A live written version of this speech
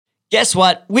Guess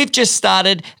what? We've just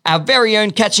started our very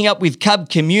own Catching Up with Cub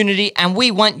community, and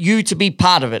we want you to be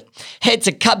part of it. Head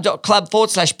to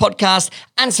cub.club/podcast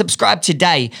and subscribe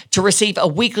today to receive a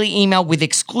weekly email with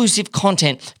exclusive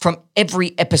content from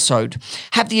every episode.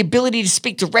 Have the ability to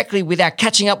speak directly with our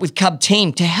Catching Up with Cub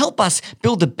team to help us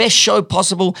build the best show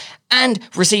possible, and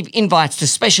receive invites to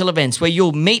special events where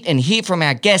you'll meet and hear from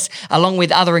our guests along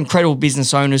with other incredible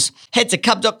business owners. Head to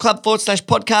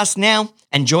cub.club/podcast now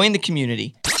and join the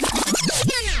community.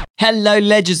 Hello,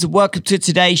 legends, and welcome to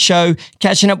today's show.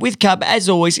 Catching Up with Cub, as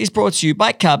always, is brought to you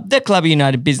by Cub, the Club of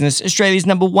United Business, Australia's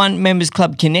 #1 members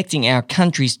club connecting our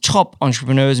country's top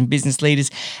entrepreneurs and business leaders.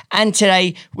 And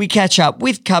today, we catch up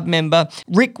with Cub member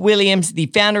Rick Williams, the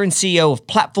founder and CEO of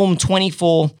Platform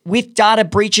 24. With data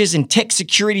breaches and tech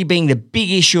security being the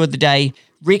big issue of the day,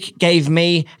 Rick gave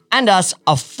me and us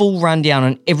a full rundown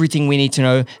on everything we need to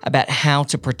know about how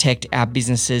to protect our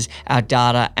businesses, our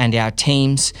data, and our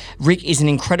teams. Rick is an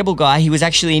incredible guy. He was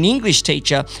actually an English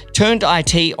teacher turned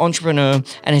IT entrepreneur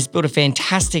and has built a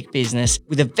fantastic business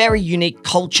with a very unique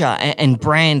culture and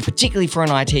brand, particularly for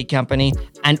an IT company.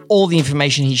 And all the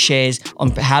information he shares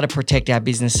on how to protect our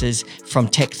businesses from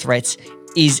tech threats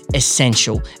is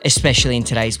essential, especially in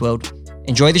today's world.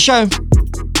 Enjoy the show.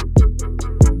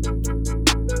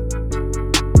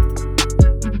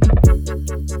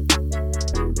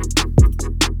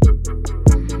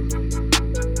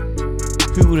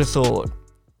 Who would have thought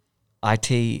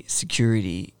IT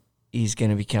security is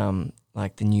going to become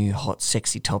like the new hot,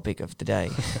 sexy topic of the day?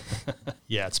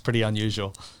 Yeah, it's pretty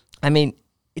unusual. I mean,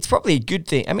 it's probably a good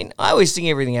thing. I mean, I always think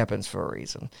everything happens for a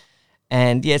reason.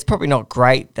 And yeah, it's probably not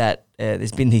great that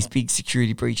there's been these big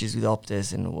security breaches with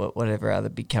Optus and whatever other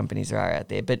big companies there are out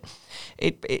there. But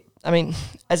I mean,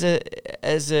 as a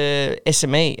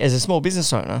SME, as a small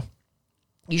business owner,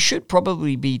 you should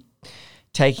probably be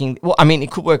it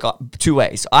could work two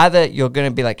ways. Either you're going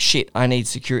to be like, shit, I need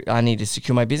to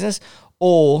secure my business,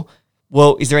 or,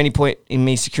 well, is there any point in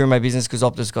me securing my business because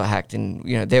Optus got hacked and,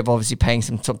 you know, they're obviously paying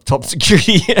some top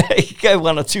security. You could go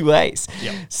one or two ways.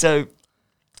 Yep. So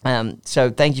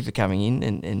thank you for coming in,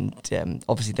 and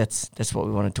obviously that's what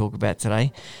we want to talk about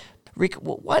today. Rick,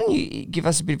 why don't you give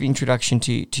us a bit of introduction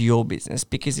to your business?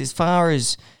 Because as far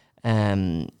as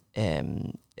IT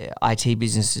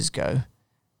businesses go,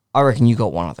 I reckon you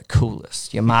got one of the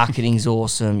coolest. Your marketing's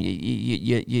awesome.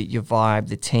 Your vibe,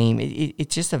 the team.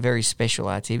 It's just a very special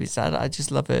IT business. I'd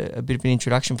just love a bit of an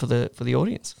introduction for the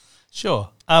audience. Sure.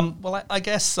 Well, I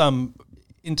guess in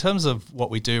terms of what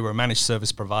we do, we're a managed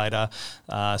service provider.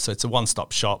 So it's a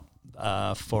one-stop shop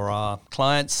for our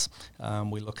clients.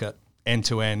 We look at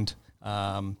end-to-end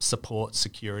support,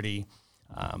 security,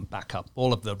 backup,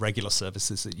 all of the regular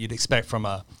services that you'd expect from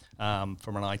an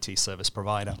IT service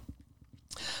provider.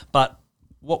 But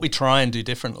what we try and do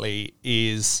differently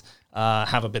is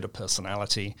have a bit of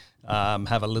personality,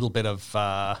 have a little bit of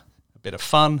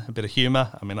fun, a bit of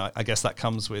humor. I mean, I guess that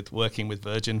comes with working with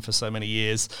Virgin for so many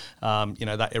years,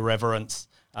 that irreverence.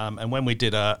 And when we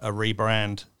did a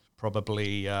rebrand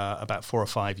probably about 4 or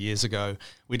 5 years ago,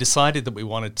 we decided that we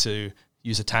wanted to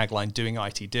use a tagline, doing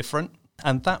IT different.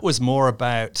 And that was more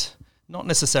about not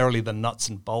necessarily the nuts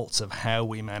and bolts of how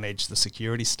we manage the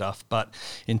security stuff, but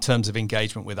in terms of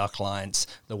engagement with our clients,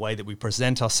 the way that we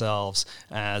present ourselves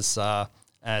as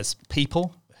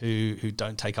people who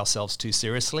don't take ourselves too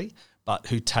seriously, but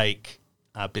who take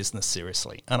our business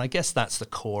seriously. And I guess that's the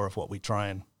core of what we try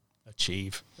and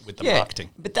achieve with the marketing.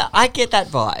 But I get that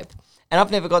vibe, and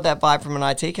I've never got that vibe from an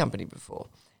IT company before.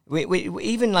 We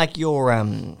even like your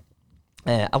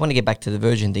I want to get back to the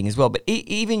Virgin thing as well, but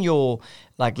even your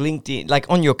like LinkedIn, like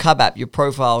on your Cub app, your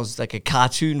profile's like a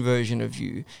cartoon version of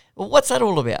you. Well, what's that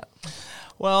all about?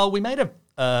 Well, we made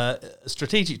a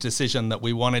strategic decision that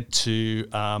we wanted to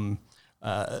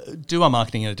do our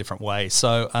marketing in a different way.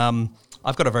 So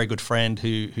I've got a very good friend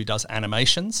who does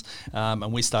animations,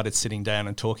 and we started sitting down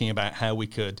and talking about how we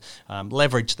could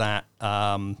leverage that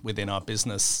within our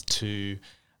business to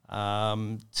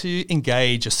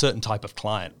engage a certain type of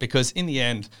client, because in the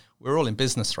end, we're all in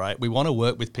business, right? We want to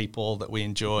work with people that we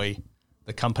enjoy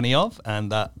the company of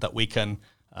and that we can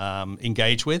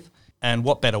engage with. And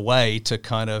what better way to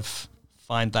kind of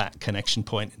find that connection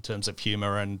point in terms of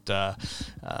humor and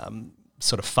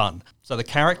sort of fun. So the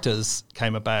characters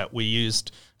came about. We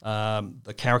used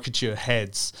the caricature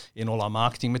heads in all our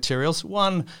marketing materials.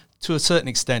 One, to a certain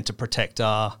extent, to protect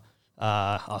our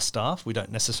staff. We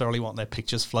don't necessarily want their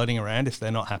pictures floating around if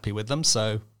they're not happy with them,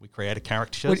 so we create a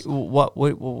caricature.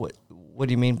 What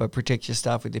do you mean by protect your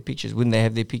staff with their pictures? Wouldn't they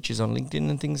have their pictures on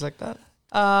LinkedIn and things like that?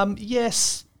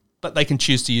 Yes, but they can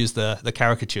choose to use the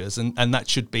caricatures, and that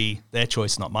should be their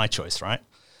choice, not my choice, right?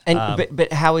 And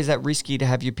but how is that risky to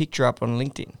have your picture up on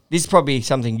LinkedIn? This is probably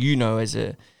something you know as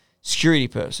a security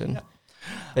person. Yeah.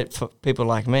 But for people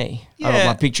like me, I want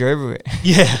my picture everywhere.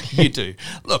 Yeah, you do.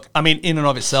 Look, I mean, in and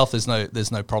of itself, there's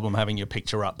no problem having your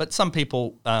picture up. But some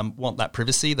people want that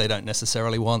privacy. They don't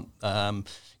necessarily want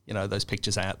those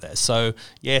pictures out there. So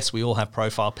yes, we all have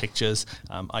profile pictures.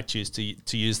 I choose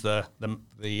to use the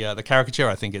caricature.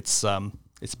 I think it's a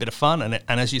bit of fun, and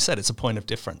as you said, it's a point of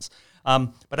difference.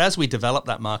 But as we develop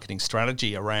that marketing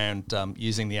strategy around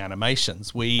using the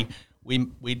animations, we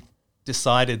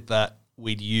decided that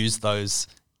we'd use those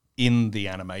in the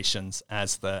animations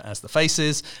as the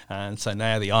faces, and so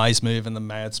now the eyes move and the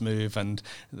mouths move, and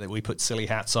we put silly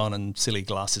hats on and silly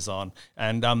glasses on,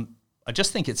 and I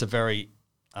just think it's a very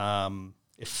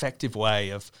effective way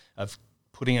of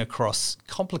putting across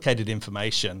complicated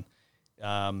information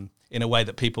in a way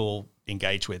that people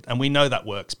engage with. And we know that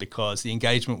works because the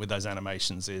engagement with those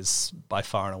animations is by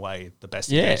far and away the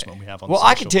best engagement we have on social.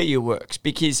 I can tell you it works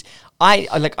because I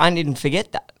didn't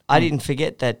forget that. I didn't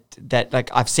forget that like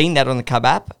I've seen that on the Cub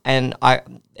app and I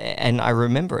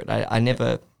remember it. I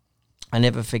never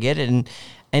forget it.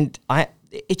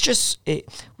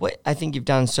 What I think you've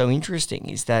done so interesting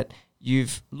is that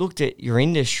you've looked at your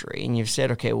industry and you've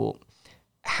said, okay, well,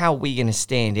 how are we going to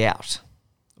stand out?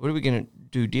 What are we going to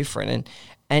do different?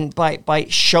 And by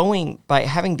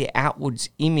having the outwards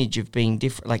image of being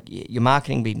different, like your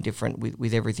marketing being different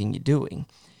with everything you're doing,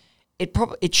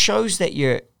 it shows that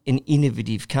you're an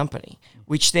innovative company,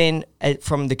 which then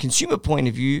from the consumer point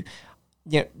of view,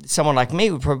 someone like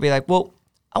me would probably be like, well,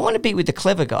 I want to be with the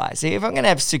clever guys. If I'm going to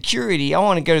have security, I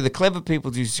want to go to the clever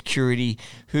people to do security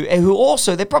who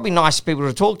also, they're probably nice people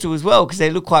to talk to as well because they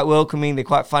look quite welcoming, they're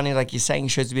quite funny, like you're saying,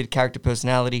 shows a bit of character,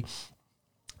 personality.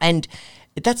 And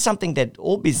that's something that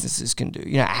all businesses can do.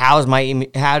 How does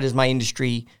my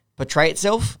industry portray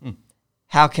itself?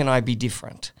 How can I be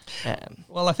different?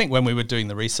 Well, I think when we were doing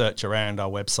the research around our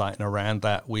website and around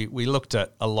that, we looked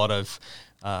at a lot of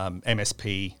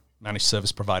MSP, managed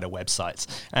service provider websites,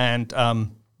 and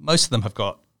most of them have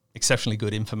got exceptionally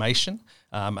good information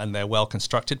and they're well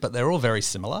constructed, but they're all very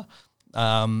similar.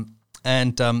 And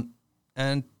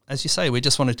as you say, we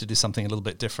just wanted to do something a little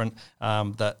bit different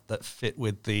that fit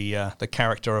with the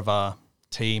character of our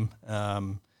team,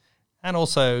 and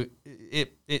also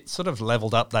it sort of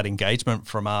leveled up that engagement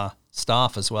from our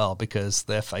staff as well because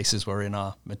their faces were in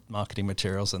our marketing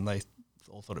materials and they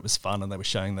all thought it was fun and they were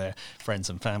showing their friends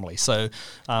and family. So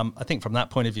I think from that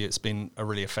point of view, it's been a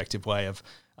really effective way of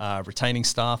retaining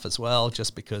staff as well,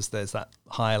 just because there's that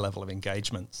higher level of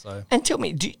engagement. So, and tell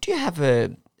me, do you have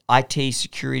a IT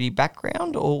security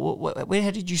background, or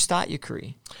how did you start your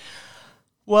career?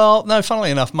 Well, no,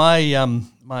 funnily enough,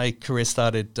 my career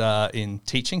started in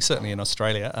teaching, certainly in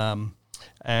Australia.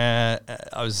 I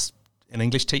was an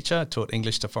English teacher. I taught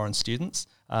English to foreign students.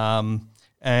 And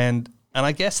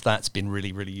I guess that's been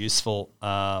really, really useful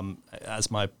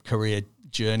as my career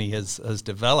journey has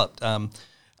developed. And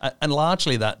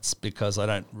largely that's because I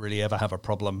don't really ever have a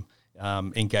problem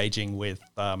engaging with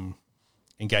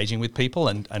people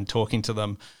and talking to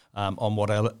them on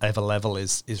whatever level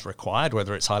is required,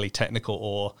 whether it's highly technical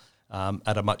or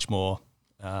at a much more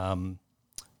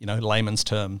layman's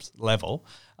terms level.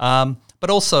 But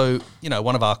also,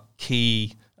 one of our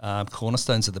key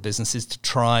cornerstones of the business is to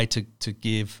try to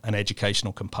give an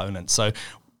educational component. So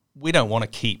we don't want to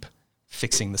keep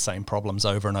fixing the same problems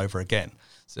over and over again.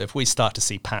 So if we start to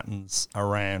see patterns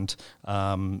around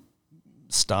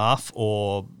staff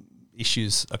or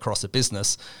issues across a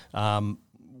business,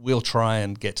 we'll try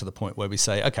and get to the point where we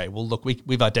say, okay, well, look,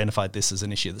 we've identified this as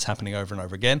an issue that's happening over and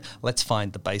over again. Let's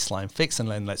find the baseline fix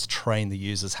and then let's train the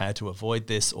users how to avoid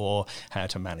this or how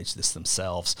to manage this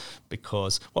themselves.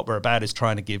 Because what we're about is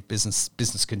trying to give business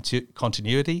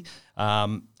continuity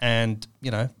and,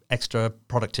 extra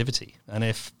productivity. And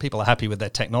if people are happy with their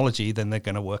technology, then they're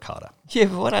going to work harder. Yeah,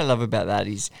 but what I love about that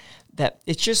is that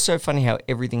it's just so funny how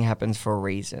everything happens for a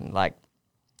reason. Like,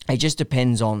 it just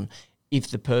depends on if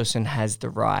the person has the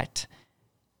right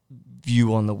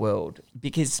view on the world.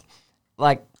 Because,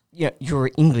 you're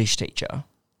an English teacher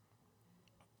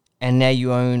and now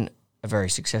you own a very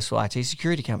successful IT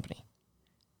security company.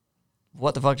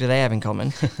 What the fuck do they have in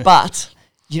common? But,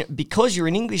 because you're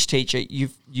an English teacher,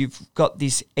 you've got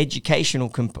this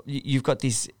educational, you've got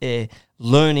this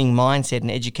learning mindset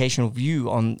and educational view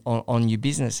on your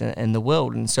business and the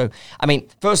world. And so,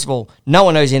 first of all, no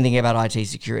one knows anything about IT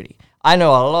security. I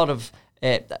know a lot of,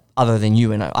 other than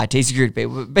you and IT security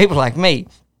people like me,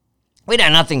 we know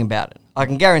nothing about it. I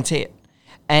can guarantee it.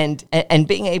 And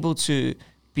being able to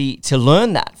to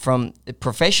learn that from the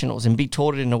professionals and be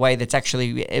taught it in a way that's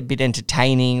actually a bit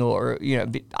entertaining or a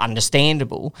bit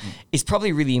understandable is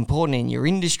probably really important in your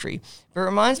industry. But it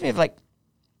reminds me of like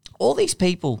all these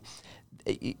people.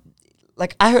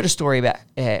 Like I heard a story about,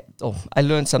 I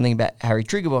learned something about Harry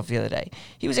Triguboff the other day.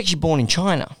 He was actually born in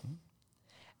China,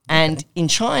 and in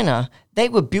China they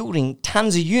were building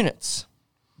tons of units.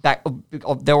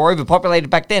 They were overpopulated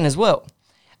back then as well.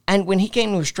 And when he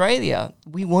came to Australia,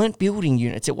 we weren't building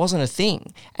units. It wasn't a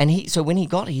thing. And so when he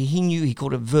got here, he knew he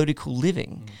called it vertical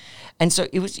living. And so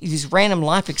it was this random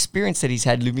life experience that he's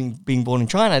had being born in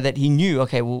China that he knew,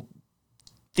 okay, well,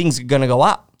 things are going to go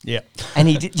up. Yeah. And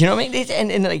he did, you know what I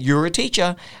mean? And like, you're a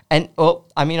teacher. And,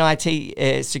 I'm in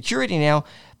IT security now.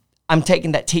 I'm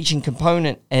taking that teaching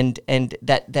component and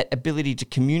that ability to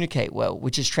communicate well,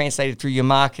 which is translated through your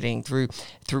marketing, through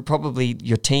probably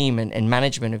your team and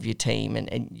management of your team,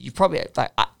 and you probably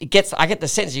like I get the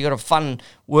sense you got a fun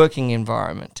working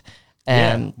environment.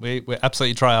 We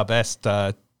absolutely try our best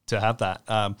to have that.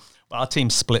 Our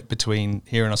team's split between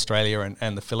here in Australia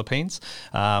and the Philippines,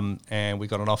 and we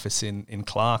got an office in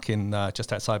Clark in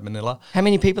just outside Manila. How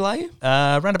many people are you?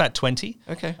 Around about 20.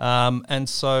 Okay. And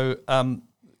so.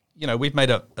 We've made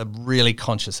a really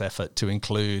conscious effort to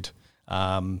include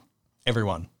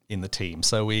everyone in the team.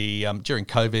 So we during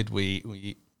COVID,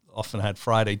 we often had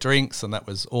Friday drinks, and that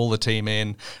was all the team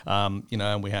in.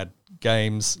 And we had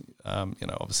games,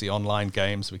 obviously online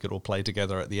games we could all play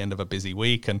together at the end of a busy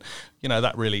week, and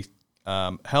that really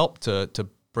helped to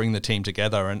bring the team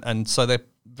together. And so they're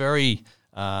very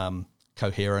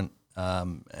coherent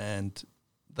and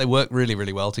they work really,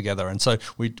 really well together. And so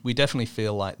we definitely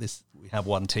feel like this. We have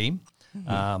one team,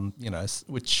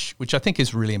 which I think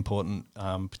is really important,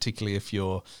 particularly if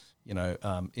you're, in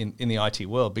the IT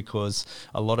world, because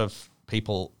a lot of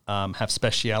people have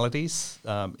specialities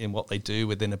in what they do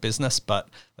within a business, but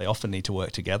they often need to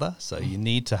work together. So you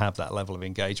need to have that level of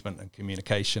engagement and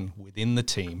communication within the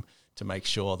team to make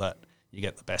sure that you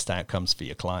get the best outcomes for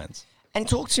your clients. And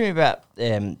talk to me about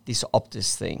this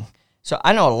Optus thing. So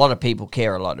I know a lot of people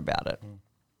care a lot about it.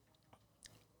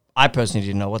 I personally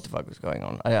didn't know what the fuck was going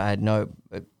on. I had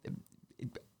it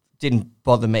didn't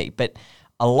bother me, but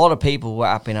a lot of people were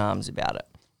up in arms about it.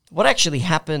 What actually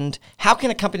happened? How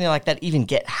can a company like that even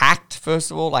get hacked,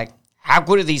 first of all? Like, how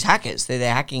good are these hackers?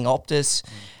 They're hacking Optus.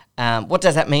 What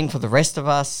does that mean for the rest of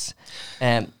us?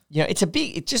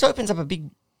 It just opens up a big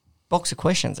box of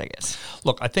questions, I guess.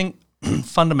 Look, I think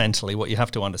fundamentally what you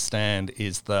have to understand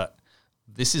is that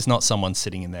this is not someone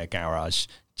sitting in their garage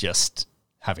just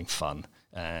having fun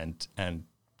and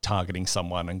targeting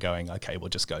someone and going, okay, we'll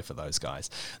just go for those guys.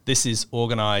 This is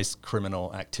organized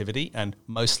criminal activity and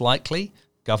most likely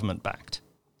government-backed,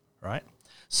 right?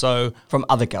 So from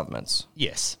other governments?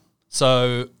 Yes.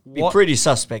 So be pretty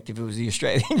suspect if it was the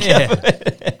Australian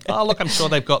government. Oh, look, I'm sure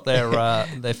they've got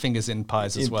their fingers in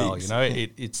pies as well.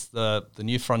 It's the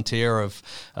new frontier of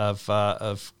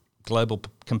global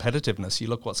competitiveness. You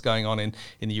look what's going on in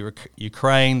the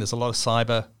Ukraine. There's a lot of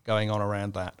cyber going on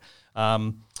around that.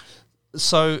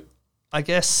 So I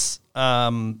guess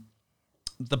the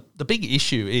big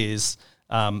issue is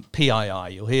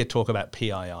PII. You'll hear talk about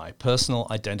PII, personal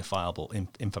identifiable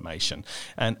information.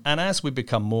 And as we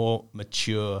become more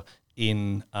mature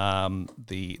in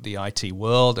the IT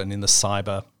world and in the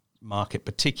cyber market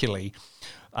particularly,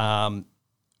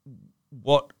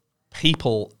 what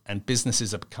people and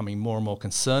businesses are becoming more and more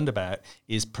concerned about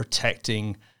is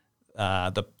protecting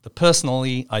the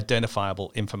personally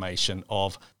identifiable information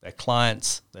of their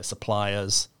clients, their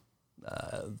suppliers,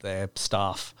 their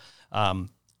staff.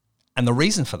 And the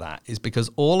reason for that is because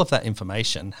all of that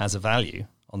information has a value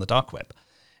on the dark web.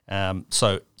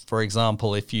 So, for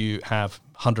example, if you have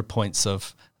 100 points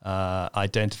of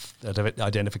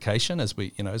identification, as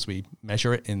we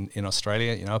measure it in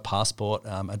Australia, a passport,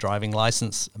 a driving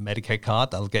license, a Medicare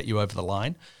card, that'll get you over the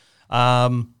line.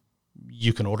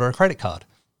 You can order a credit card,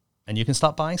 and you can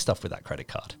start buying stuff with that credit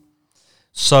card.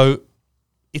 So,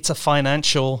 it's a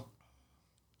financial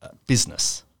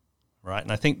business, right?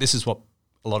 And I think this is what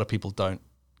a lot of people don't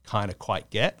kind of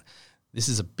quite get. This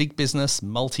is a big business,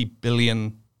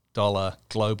 multi-billion-dollar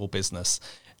global business,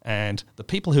 and the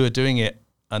people who are doing it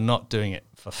are not doing it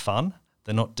for fun.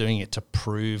 They're not doing it to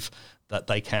prove that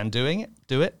they can do it.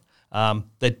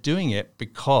 They're doing it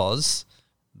because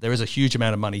there is a huge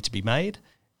amount of money to be made,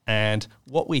 and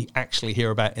what we actually hear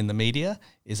about in the media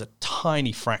is a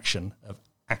tiny fraction of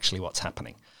actually what's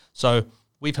happening. So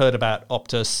we've heard about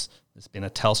Optus. There's been a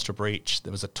Telstra breach.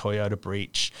 There was a Toyota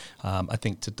breach. I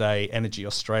think today Energy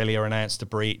Australia announced a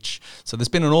breach. So there's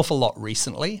been an awful lot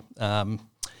recently. And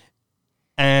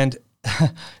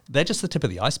they're just the tip of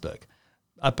the iceberg.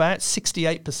 about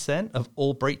 68% of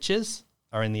all breaches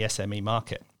are in the SME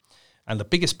market. And the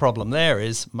biggest problem there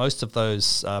is most of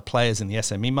those players in the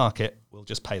SME market will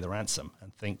just pay the ransom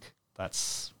and think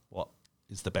that's what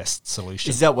is the best solution.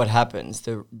 Is that what happens?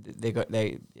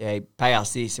 They pay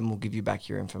us this and we'll give you back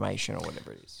your information or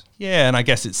whatever it is. Yeah, and I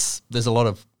guess there's a lot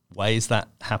of ways that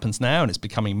happens now, and it's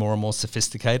becoming more and more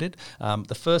sophisticated.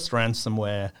 The first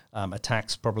ransomware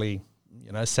attacks probably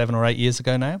 7 or 8 years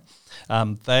ago now.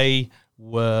 They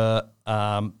were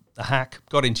the hack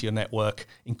got into your network,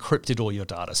 encrypted all your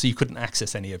data, so you couldn't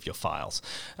access any of your files.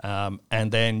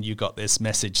 And then you got this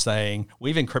message saying,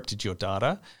 we've encrypted your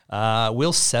data.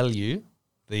 We'll sell you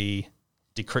the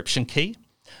decryption key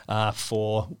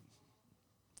for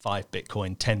 5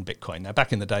 Bitcoin, 10 Bitcoin. Now,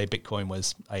 back in the day, Bitcoin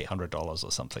was $800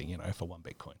 or something, for 1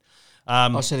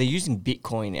 Bitcoin. So they're using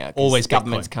Bitcoin now. Always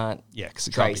governments Bitcoin. Can't. Yeah, because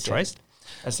it can't be traced.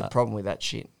 That's the problem with that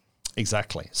shit.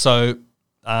 Exactly. So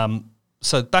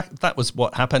that was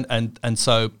what happened, and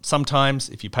so sometimes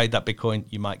if you paid that Bitcoin,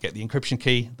 you might get the encryption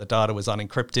key. The data was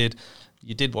unencrypted.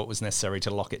 You did what was necessary to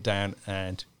lock it down,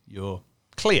 and you're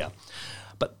clear.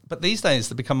 But these days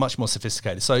they've become much more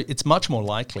sophisticated. So it's much more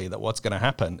likely that what's going to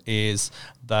happen is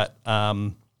that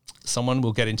someone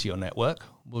will get into your network,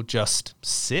 will just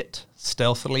sit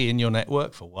stealthily in your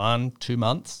network for 1-2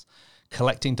 months,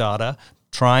 collecting data,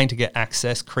 trying to get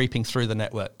access, creeping through the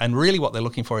network. And really what they're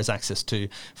looking for is access to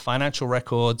financial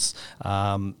records,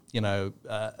 email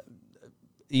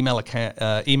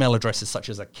addresses such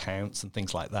as accounts and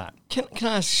things like that. Can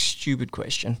I ask a stupid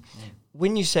question?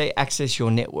 When you say access your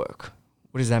network,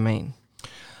 what does that mean?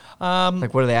 What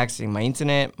are they accessing? My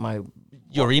internet?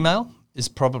 Your email is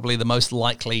probably the most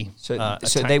likely So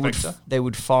attack vector. they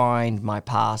would find my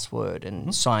password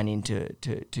and sign into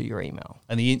to your email.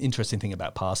 And the interesting thing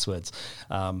about passwords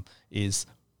is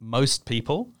most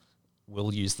people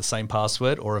will use the same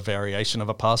password or a variation of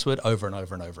a password over and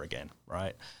over and over again,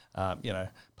 right?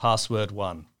 Password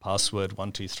 1, password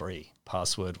 123,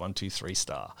 password 123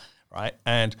 star, right?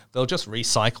 And they'll just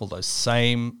recycle those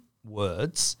same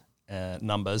words,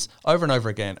 numbers over and over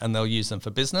again, and they'll use them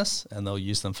for business and they'll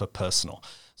use them for personal.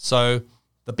 So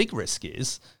the big risk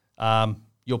is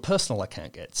your personal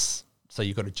account gets, so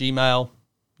you've got a Gmail,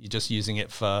 you're just using it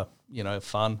for,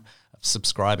 fun,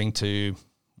 subscribing to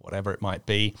whatever it might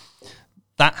be.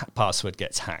 That password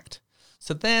gets hacked.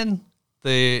 So then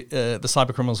the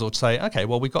cyber criminals will say, okay,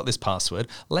 well, we've got this password.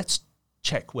 Let's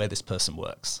check where this person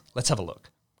works. Let's have a look.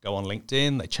 Go on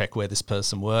LinkedIn, they check where this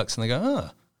person works, and they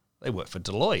go, they work for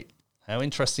Deloitte. How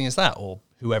interesting is that? Or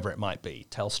whoever it might be,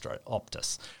 Telstra,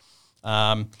 Optus.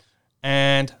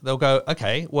 And they'll go,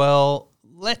 okay, well,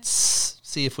 let's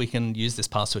see if we can use this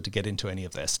password to get into any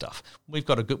of their stuff. We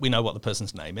know what the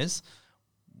person's name is.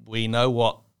 We know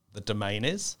what the domain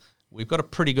is. We've got a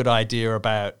pretty good idea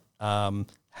about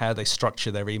how they structure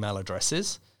their email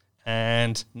addresses.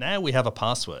 And now we have a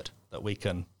password that we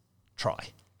can try.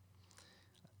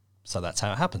 So that's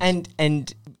how it happens.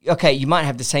 And okay, you might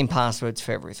have the same passwords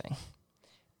for everything,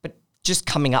 but just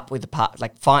coming up with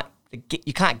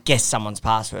you can't guess someone's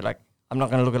password. Like, I'm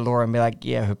not going to look at Laura and be like,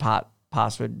 yeah, her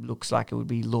password looks like it would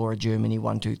be Laura Germany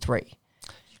 123.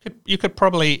 You could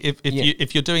probably,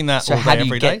 if you're doing that so all day every day. So how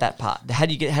do you get that part?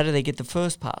 How do they get the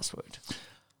first password?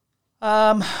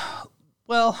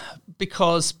 Well,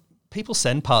 because people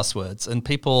send passwords, and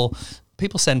people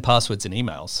send passwords in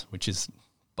emails, which is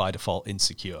by default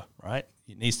insecure, right?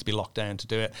 It needs to be locked down to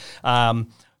do it.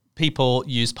 People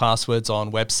use passwords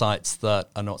on websites that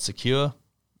are not secure,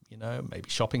 maybe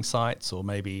shopping sites or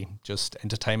maybe just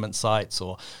entertainment sites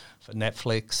or for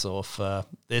Netflix or for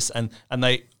this. And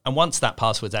once that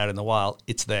password's out in the wild,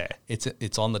 it's there.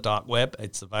 It's on the dark web,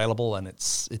 it's available, and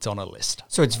it's on a list.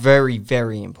 So it's very,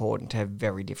 very important to have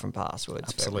very different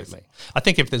passwords. Absolutely. I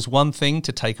think if there's one thing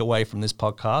to take away from this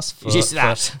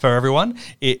podcast for everyone,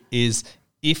 it is,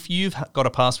 if you've got a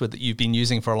password that you've been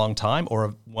using for a long time,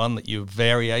 or one that you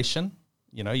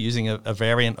using a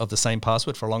variant of the same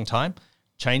password for a long time,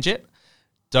 change it.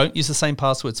 Don't use the same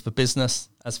passwords for business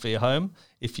as for your home.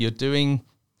 If you're doing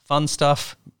fun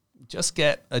stuff, just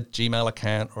get a Gmail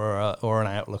account or an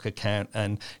Outlook account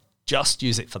and just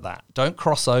use it for that. Don't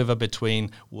cross over between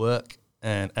work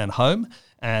and home.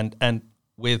 And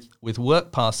with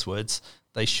work passwords,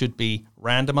 they should be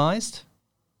randomized.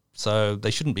 So they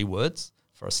shouldn't be words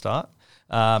for a start.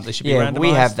 They should be randomized. We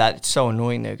have that. It's so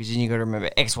annoying though, because then you got to remember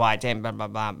XY10, blah, blah,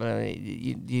 blah, blah.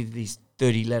 These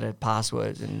 30-letter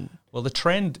passwords. Well, the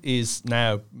trend is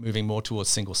now moving more towards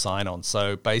single sign-on.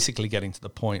 So basically getting to the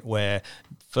point where,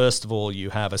 first of all, you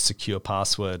have a secure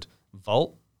password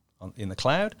vault in the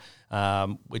cloud,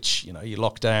 which you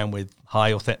lock down with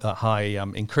high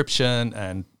encryption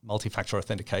and multi-factor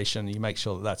authentication. You make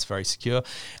sure that that's very secure.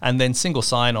 And then single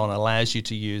sign-on allows you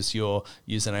to use your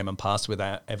username and password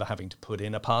without ever having to put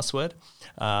in a password.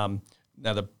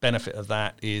 Now, the benefit of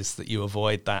that is that you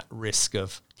avoid that risk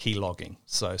of key logging.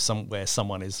 So where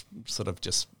someone is sort of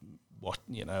just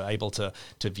able to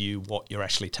view what you're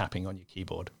actually tapping on your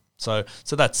keyboard. So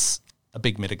that's a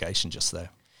big mitigation just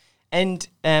there. And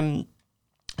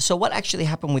so what actually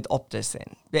happened with Optus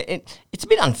then? It's a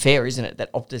bit unfair, isn't it,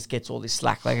 that Optus gets all this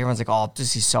slack? Like everyone's like, oh,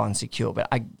 Optus is so insecure.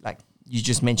 But you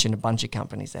just mentioned a bunch of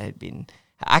companies that had been.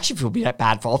 I actually feel a bit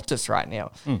bad for Optus right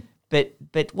now. But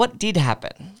what did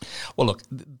happen? Well, look,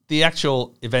 the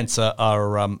actual events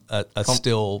are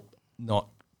still not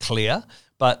clear,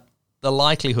 but the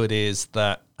likelihood is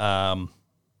that an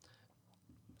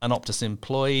Optus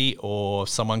employee or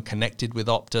someone connected with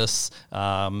Optus,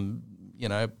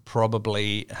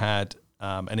 probably had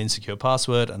an insecure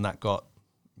password, and that got.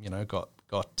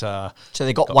 So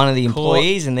they got one of the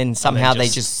employees, and then somehow they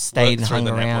just stayed and hung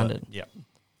around. And yeah.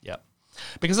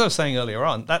 Because I was saying earlier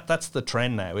on, that's the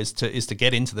trend now is to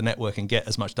get into the network and get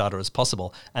as much data as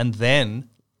possible, and then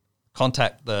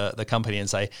contact the company and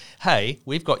say, hey,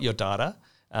 we've got your data,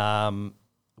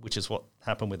 which is what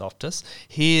happened with Optus.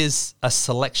 Here's a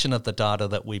selection of the data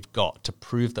that we've got to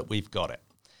prove that we've got it.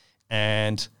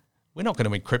 And we're not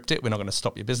going to encrypt it. We're not going to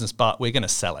stop your business, but we're going to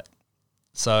sell it.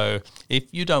 So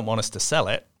if you don't want us to sell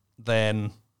it,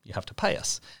 then you have to pay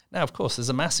us. Now, of course, there's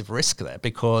a massive risk there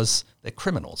because they're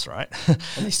criminals, right?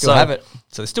 And they still have it.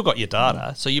 So they still got your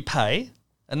data. So you pay,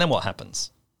 and then what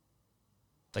happens?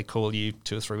 They call you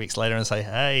 2 or 3 weeks later and say,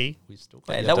 hey, we've still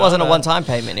got your data. That wasn't a one-time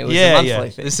payment. It was a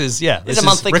monthly thing. This is a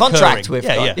monthly contract we've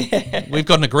got. Yeah. We've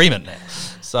got an agreement now.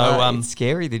 So it's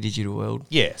scary, the digital world.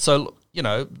 Yeah. So,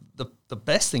 the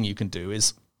best thing you can do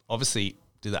is obviously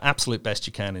do the absolute best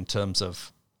you can in terms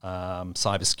of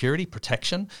cybersecurity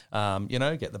protection,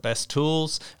 get the best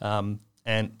tools, and,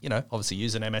 obviously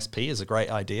use an MSP is a great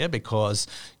idea because,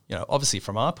 obviously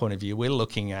from our point of view, we're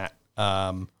looking at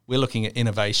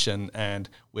innovation, and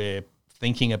we're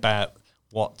thinking about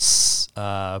what's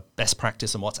best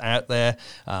practice and what's out there,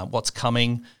 what's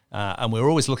coming, and we're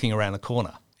always looking around the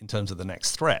corner in terms of the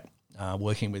next threat,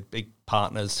 working with big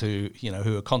partners who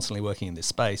are constantly working in this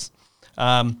space.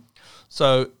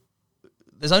 So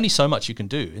there's only so much you can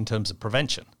do in terms of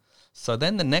prevention. So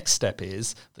then the next step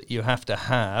is that you have to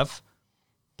have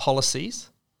policies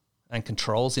and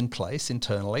controls in place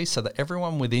internally so that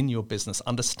everyone within your business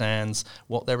understands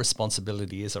what their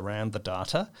responsibility is around the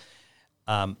data.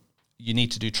 You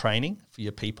need to do training for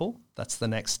your people. That's the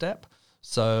next step.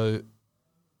 So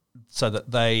that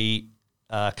they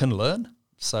can learn.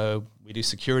 So we do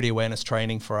security awareness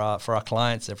training for our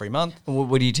clients every month.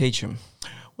 What do you teach them?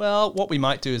 Well, what we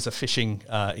might do is a phishing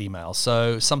email.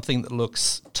 So something that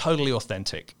looks totally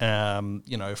authentic, maybe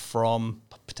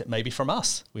from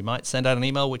us. We might send out an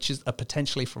email which is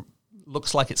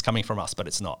looks like it's coming from us, but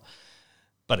it's not.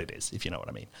 But it is, if you know what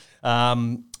I mean.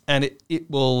 And it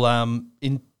will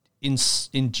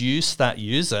induce that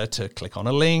user to click on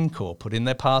a link or put in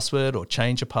their password or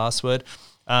change a password.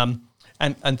 And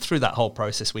through that whole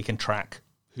process, we can track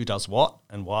who does what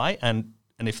and why. And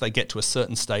if they get to a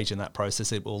certain stage in that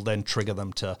process, it will then trigger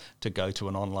them to go to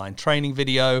an online training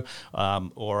video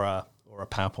or a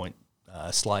PowerPoint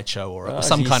slideshow or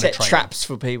some kind of training. Traps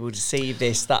for people to see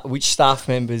if which staff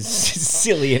members is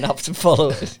silly enough to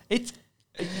follow it.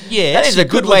 That is a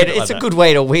good way. It's a good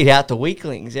way to weed out the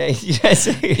weaklings. Yeah, what's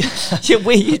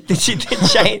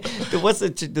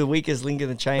the weakest link in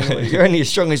the chain? You're only as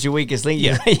strong as your weakest link.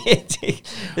 Yeah.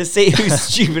 To see who's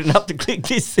stupid enough to click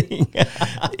this thing.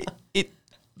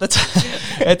 It's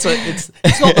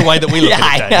not the way that we look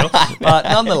at it, Daniel. But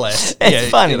nonetheless,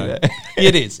 it's funny.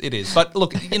 It is. But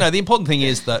look, the important thing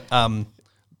is that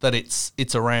that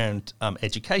it's around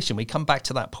education. We come back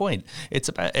to that point. It's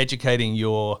about educating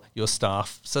your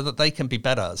staff so that they can be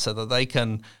better, so that they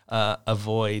can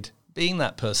avoid being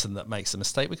that person that makes a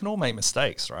mistake. We can all make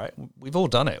mistakes, right? We've all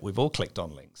done it. We've all clicked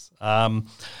on links.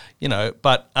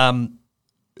 But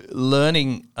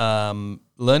learning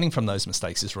from those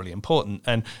mistakes is really important.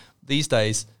 And these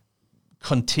days,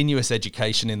 continuous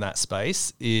education in that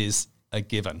space is a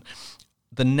given.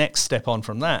 The next step on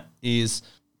from that is,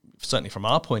 certainly from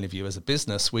our point of view as a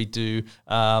business, we do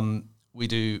sort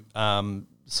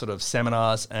of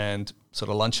seminars and sort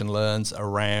of lunch and learns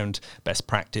around best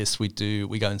practice. We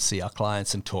go and see our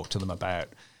clients and talk to them about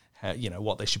how,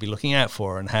 what they should be looking out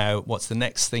for and what's the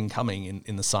next thing coming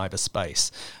in the cyber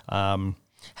space.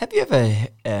 Have you ever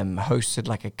hosted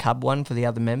like a Cub one for the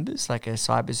other members, like a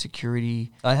cybersecurity?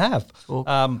 I have.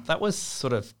 That was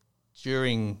sort of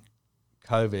during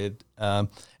COVID. And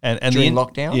During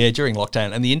lockdown? Yeah, during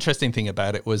lockdown. And the interesting thing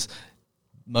about it was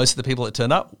most of the people that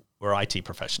turned up were IT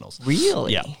professionals.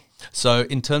 Really? Yeah. So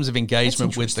in terms of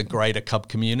engagement with the greater Cub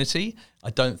community,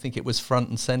 I don't think it was front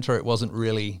and center. It wasn't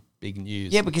really big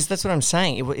news. Yeah, because that's what I'm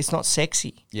saying. It's not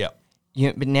sexy. Yeah.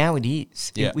 But now it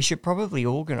is. Yeah. We should probably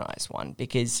organise one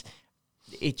because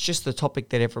it's just the topic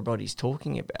that everybody's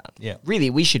talking about. Yeah. Really,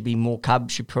 we should be more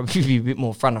Cub, should probably be a bit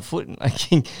more front of foot and like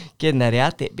getting that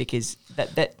out there because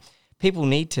that people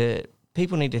need to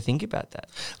think about that.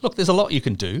 Look, there's a lot you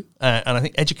can do, and I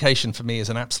think education for me is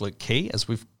an absolute key.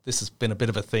 This has been a bit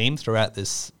of a theme throughout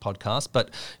this podcast,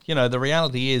 but the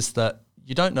reality is that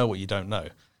you don't know what you don't know,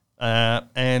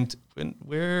 and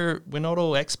we're not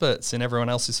all experts in everyone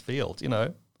else's field.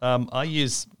 I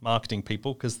use marketing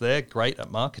people because they're great at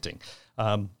marketing.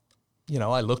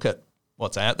 I look at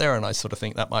what's out there and I sort of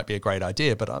think that might be a great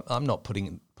idea, but I'm not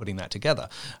putting that together.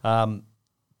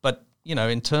 But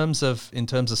in terms of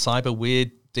cyber,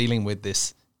 we're dealing with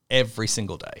this every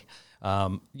single day.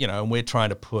 And we're trying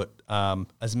to put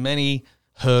as many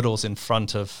hurdles in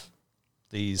front of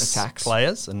these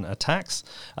players and attacks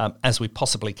as we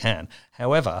possibly can.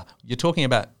 However, you're talking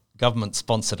about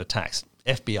government-sponsored attacks.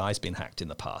 FBI's been hacked in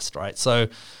the past, right? So,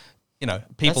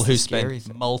 people who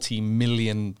spend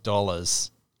multi-million dollars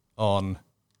on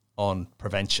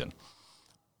prevention.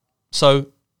 So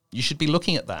you should be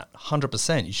looking at that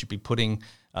 100%. You should be putting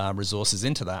resources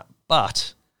into that.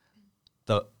 But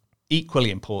the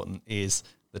equally important is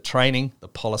the training, the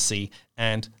policy,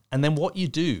 and then what you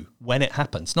do when it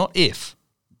happens. Not if,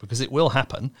 because it will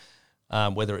happen,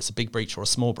 whether it's a big breach or a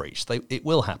small breach. It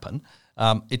will happen.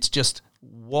 It's just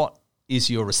what is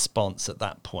your response at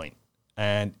that point?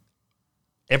 And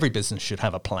every business should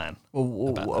have a plan.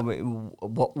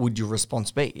 What would your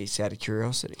response be? It's out of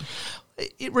curiosity.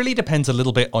 It really depends a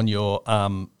little bit on your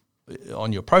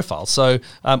profile. So,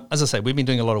 as I say, we've been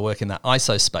doing a lot of work in that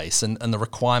ISO space, and the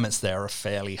requirements there are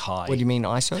fairly high. What do you mean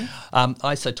ISO?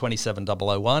 ISO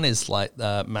 27001 is like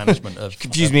the management of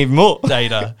confuse me even more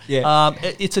data. Yeah,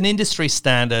 it's an industry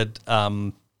standard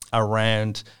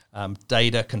around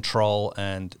data control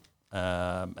and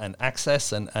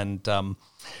access and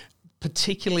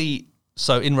particularly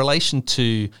so in relation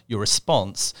to your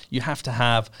response, you have to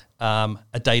have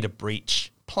a data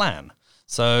breach plan.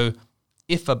 So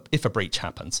if a breach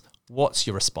happens, what's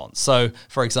your response? So,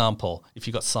 for example, if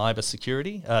you've got cyber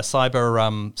security,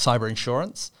 cyber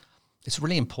insurance, it's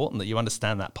really important that you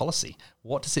understand that policy.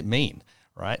 What does it mean,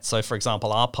 right? So, for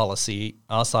example, our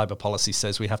cyber policy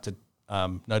says we have to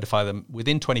notify them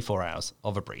within 24 hours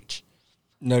of a breach.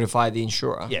 Notify the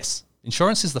insurer? Yes.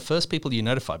 Insurance is the first people you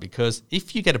notify because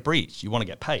if you get a breach, you want to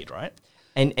get paid, right?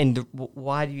 And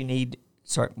why do you need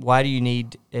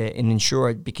an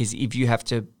insurer? Because if you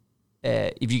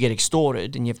get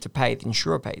extorted and you have to pay it, the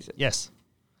insurer pays it. Yes.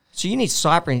 So you need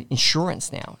cyber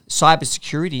insurance now, cyber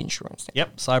security insurance now.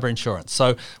 Yep, cyber insurance.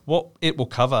 So what it will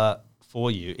cover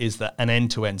for you is an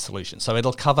end-to-end solution. So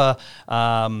it'll cover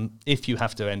if you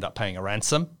have to end up paying a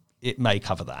ransom, it may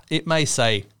cover that. It may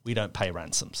say we don't pay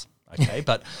ransoms, okay,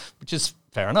 which is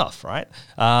fair enough, right?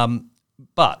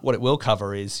 But what it will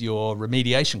cover is your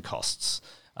remediation costs.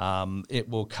 It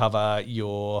will cover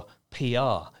your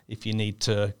PR if you need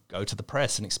to go to the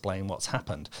press and explain what's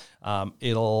happened.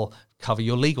 It'll cover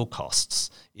your legal costs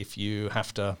if you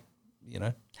have to,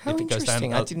 How if it goes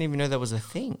down. I didn't even know that was a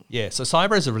thing. Yeah, so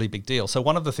cyber is a really big deal. So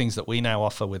one of the things that we now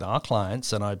offer with our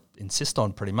clients, and I insist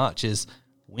on pretty much, is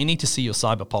we need to see your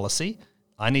cyber policy.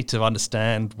 I need to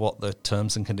understand what the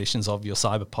terms and conditions of your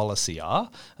cyber policy are,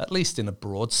 at least in a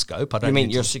broad scope. You mean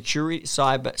your security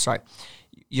cyber? Sorry,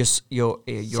 your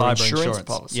insurance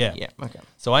policy. Yeah. Okay.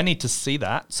 So I need to see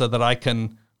that so that I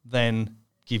can then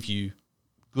give you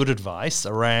good advice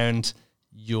around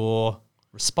your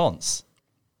response.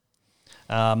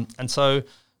 And so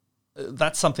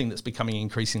that's something that's becoming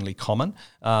increasingly common,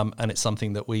 and it's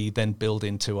something that we then build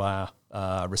into our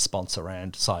response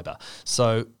around cyber.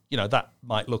 So, that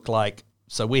might look like,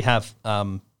 so we have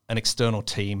an external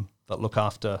team that look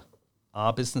after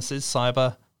our business's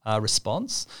cyber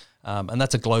response, and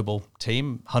that's a global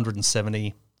team,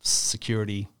 170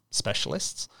 security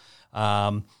specialists.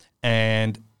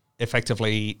 And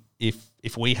effectively,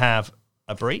 if we have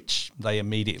a breach, they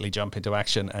immediately jump into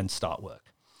action and start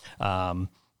work. And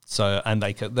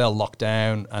they'll lock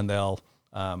down and they'll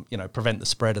prevent the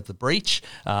spread of the breach,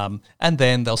 and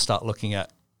then they'll start looking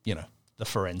at the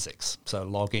forensics. So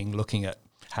logging, looking at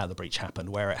how the breach happened,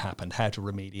 where it happened, how to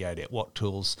remediate it, what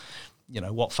tools,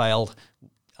 what failed,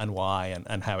 and why,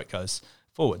 and how it goes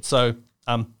forward. So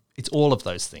it's all of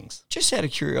those things. Just out of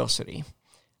curiosity,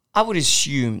 I would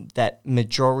assume that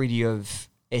majority of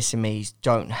SMEs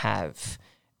don't have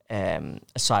a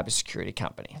cybersecurity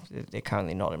company. They're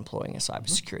currently not employing a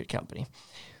cybersecurity company.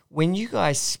 When you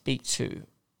guys speak to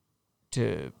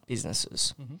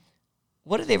businesses,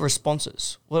 what are their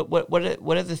responses? What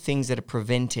are the things that are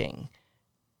preventing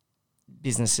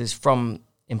businesses from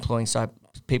employing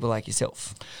people like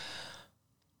yourself?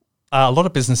 A lot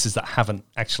of businesses that haven't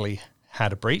actually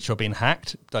had a breach or been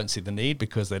hacked don't see the need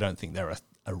because they don't think they're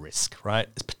a risk, right?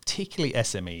 It's particularly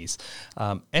SMEs.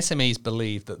 SMEs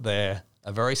believe that they're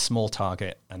a very small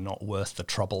target and not worth the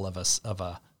trouble of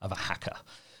a hacker.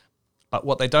 But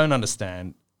what they don't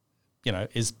understand,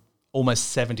 is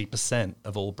almost 70%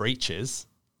 of all breaches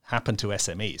happen to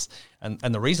SMEs. And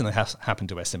the reason they happen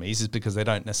to SMEs is because they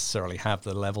don't necessarily have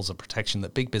the levels of protection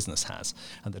that big business has,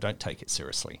 and they don't take it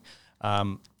seriously.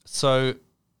 So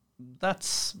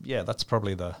that's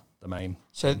probably the main.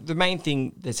 So the main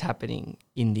thing that's happening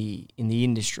in the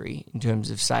industry in terms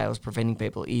of sales preventing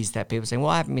people is that people saying,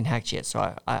 well, I haven't been hacked yet,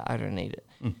 so I don't need it.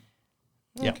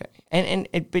 Okay.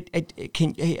 But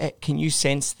can you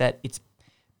sense that it's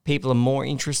people are more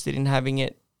interested in having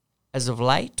it as of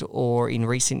late or in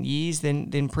recent years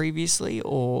than previously,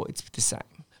 or it's the same?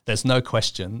 There's no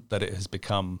question that it has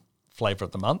become flavour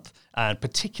of the month, and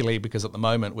particularly because at the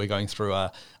moment we're going through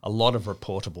a lot of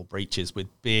reportable breaches with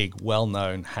big,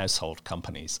 well-known household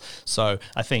companies. So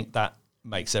I think that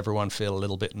makes everyone feel a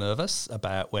little bit nervous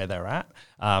about where they're at.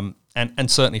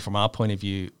 And certainly from our point of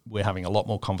view, we're having a lot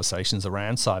more conversations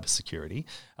around cybersecurity.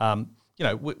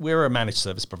 We're a managed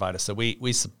service provider, so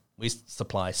we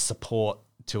supply support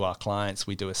to our clients.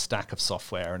 We do a stack of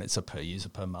software, and it's a per user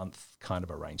per month kind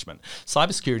of arrangement.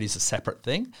 Cybersecurity is a separate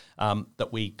thing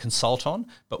that we consult on,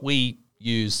 but we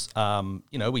use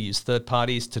third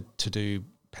parties to do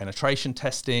penetration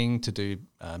testing, to do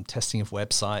testing of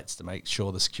websites to make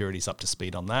sure the security is up to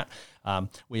speed on that.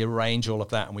 We arrange all of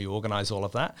that and we organize all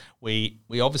of that. We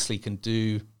obviously can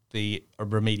do the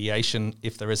remediation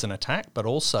if there is an attack, but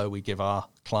also we give our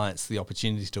clients the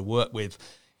opportunity to work with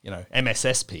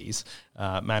MSSPs,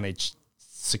 managed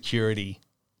security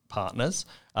partners,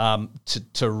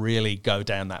 to really go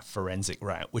down that forensic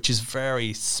route, which is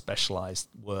very specialized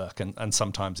work and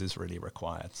sometimes is really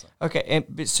required. So. Okay,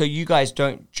 so you guys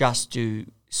don't just do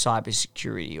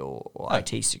cybersecurity or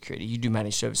IT security. You do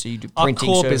managed services. You do printing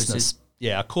our core services. Business,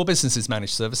 our core business is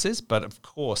managed services, but of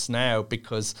course now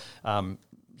because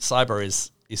cyber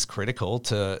is critical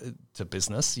to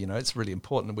business, it's really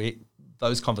important.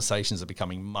 Those conversations are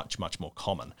becoming much, much more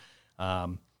common.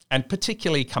 And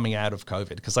particularly coming out of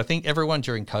COVID, because I think everyone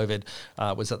during COVID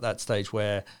was at that stage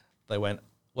where they went,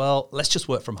 well, let's just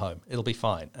work from home. It'll be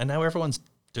fine. And now everyone's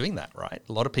doing that, right?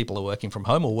 A lot of people are working from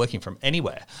home or working from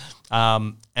anywhere.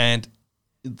 And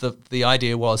the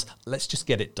idea was, let's just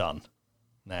get it done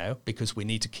now because we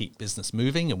need to keep business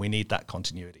moving and we need that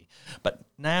continuity. But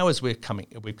now as we've come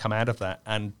out of that,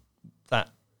 and that,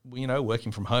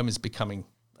 working from home is becoming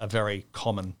a very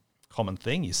common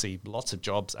thing. You see lots of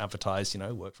jobs advertised,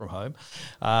 work from home.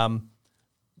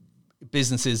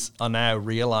 Businesses are now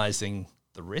realizing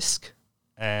the risk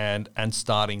and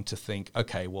starting to think,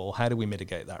 okay, well, how do we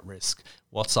mitigate that risk?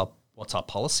 What's our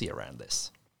policy around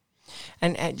this?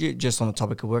 And just on the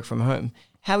topic of work from home,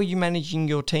 how are you managing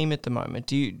your team at the moment?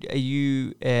 Do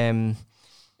you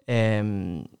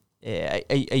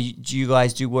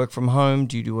guys do work from home?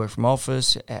 Do you do work from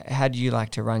office? How do you like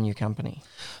to run your company?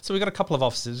 So we've got a couple of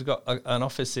offices. We've got an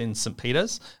office in St.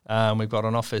 Peter's. We've got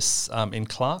an office in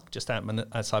Clark, just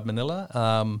outside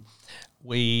Manila.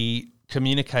 We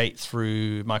communicate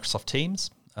through Microsoft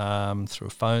Teams, through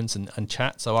phones and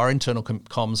chat. So our internal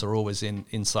comms are always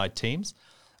inside Teams.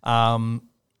 But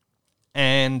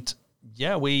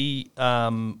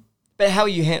how are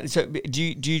you handling? So do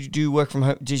you do work from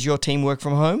home? Does your team work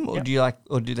from home, or do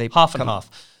they half and half?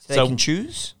 So they can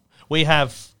choose. We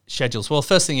have schedules. Well,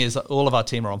 first thing is all of our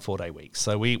team are on 4-day weeks,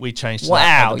 so we changed.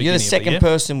 Wow, you're the second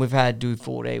person we've had do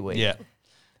 4-day week. Yeah,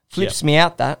 flips me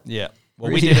out that. Yeah.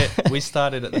 Well, really? We did it. We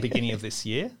started at the beginning of this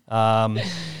year. How's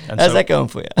that going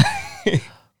for you?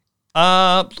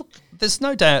 Look, there's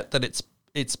no doubt that it's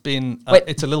been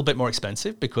it's a little bit more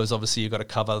expensive because obviously you've got to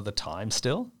cover the time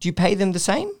still. Do you pay them the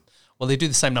same? Well, they do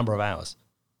the same number of hours.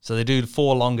 So they do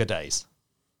 4 longer days.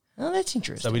 Oh, that's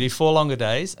interesting. So we do 4 longer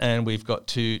days, and we've got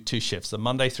two shifts, a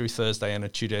Monday through Thursday and a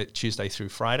Tuesday through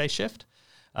Friday shift.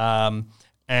 And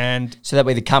so that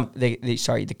way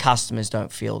the customers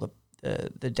don't feel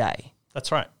the day.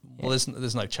 That's right. Yeah. Well,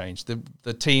 there's no change.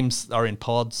 The teams are in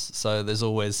pods, so there's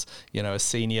always, a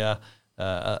senior,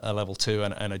 a level 2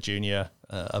 and a junior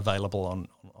available on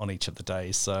each of the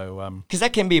days. So because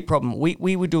that can be a problem.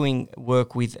 We were doing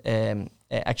work with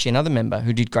actually another member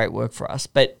who did great work for us,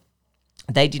 but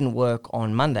they didn't work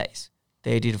on Mondays.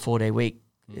 They did a 4-day week,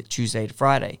 Tuesday to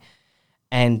Friday.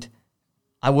 And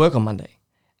I work on Monday.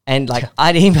 And like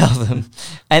I'd email them,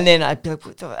 and then I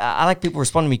like people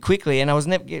respond to me quickly, and I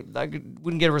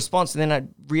wouldn't get a response, and then I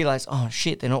realized, oh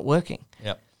shit, they're not working.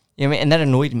 Yeah, you know what I mean? And that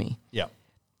annoyed me. Yeah,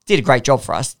 did a great job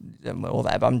for us, all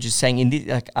that. But I'm just saying,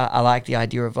 I like the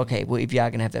idea of, okay, well, if you are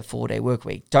going to have that 4-day work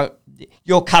week,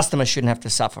 your customer shouldn't have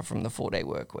to suffer from the 4-day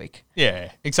work week.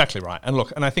 Yeah, exactly right. And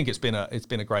look, and I think it's been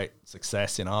a great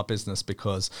success in our business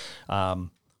because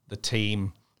the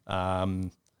team.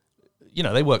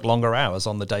 They work longer hours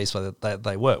on the days where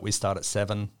they work. We start at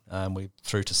 7, we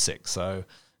through to 6, so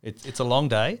it's a long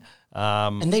day.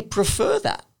 And they prefer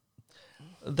that.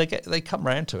 They come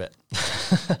round to it.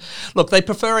 Look, they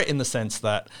prefer it in the sense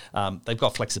that they've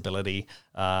got flexibility.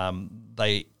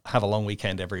 They have a long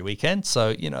weekend every weekend,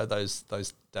 so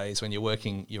those days when you're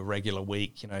working your regular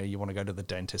week, you want to go to the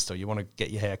dentist or you want to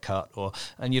get your hair cut,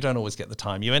 and you don't always get the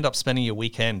time. You end up spending your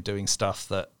weekend doing stuff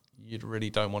that you really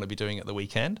don't want to be doing at the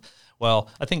weekend. Well,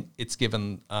 I think it's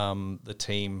given the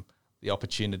team the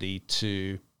opportunity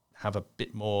to have a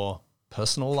bit more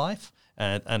personal life,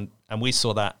 and we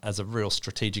saw that as a real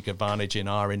strategic advantage in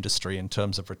our industry in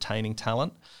terms of retaining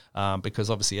talent, because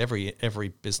obviously every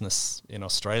business in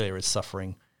Australia is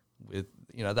suffering with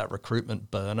that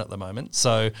recruitment burn at the moment.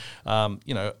 So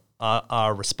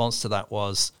our response to that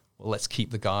was, well, let's keep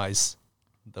the guys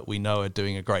that we know are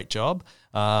doing a great job,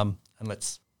 and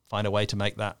let's find a way to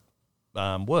make that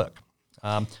work.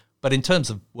 But in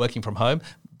terms of working from home,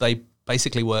 they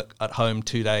basically work at home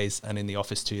 2 days and in the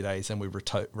office 2 days, and we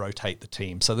rotate the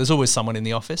team. So there's always someone in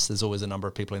the office. There's always a number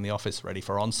of people in the office ready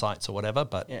for on-sites or whatever.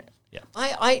 But yeah.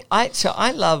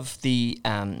 I love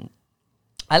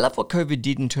I love what COVID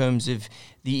did in terms of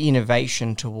the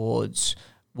innovation towards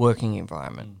working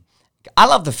environment. I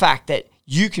love the fact that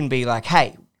you can be like,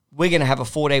 hey, we're going to have a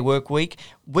 4-day work week.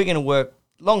 We're going to work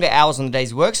longer hours on the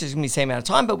days of work, so it's going to be the same amount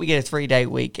of time, but we get a 3-day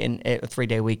week and a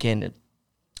 3-day weekend,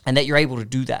 and that you're able to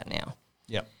do that now.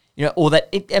 Yeah. Or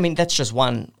that, that's just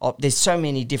one. There's so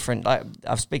many different,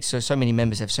 I've speak to so many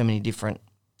members have so many different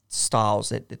styles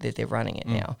that they're running it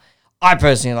now. I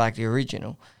personally like the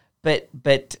original, but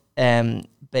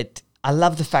I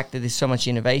love the fact that there's so much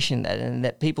innovation that, and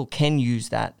that people can use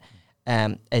that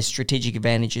as strategic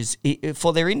advantages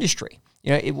for their industry.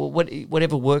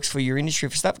 Whatever works for your industry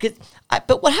for stuff.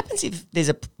 But what happens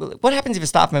if a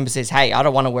staff member says, "Hey, I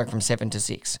don't want to work from 7 to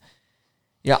 6.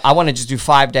 I want to just do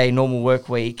 5-day normal work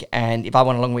week, and if I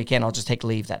want a long weekend, I'll just take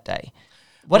leave that day."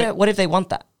 What if they want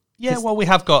that? Yeah, well, we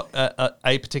have got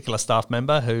a particular staff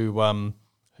member who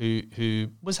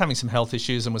was having some health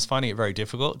issues and was finding it very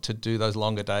difficult to do those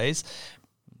longer days.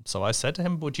 So I said to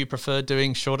him, "Would you prefer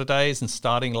doing shorter days and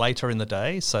starting later in the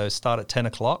day? So start at 10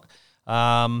 o'clock."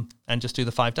 And just do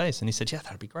the 5 days. And he said, yeah,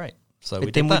 that'd be great. So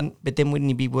we did that. But then wouldn't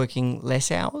he be working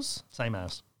less hours? Same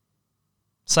hours.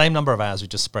 Same number of hours. We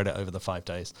just spread it over the 5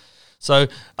 days. So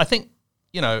I think,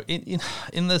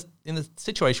 in the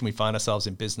situation we find ourselves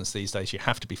in business these days, you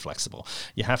have to be flexible.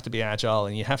 You have to be agile,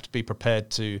 and you have to be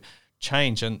prepared to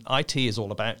change. And IT is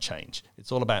all about change.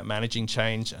 It's all about managing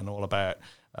change and all about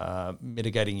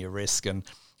mitigating your risk. And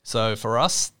so for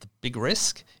us, the big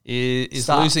risk is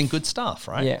losing good staff,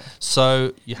 right? Yeah.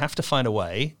 So you have to find a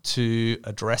way to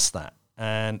address that.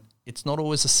 And it's not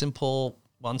always a simple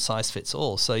one size fits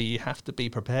all. So you have to be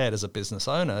prepared as a business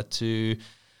owner to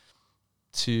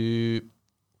be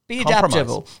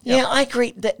adaptable. Yeah, I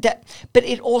agree. That, but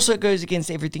it also goes against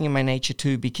everything in my nature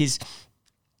too, because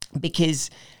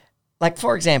like,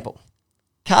 for example,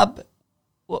 Cub,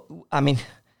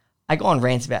 I go on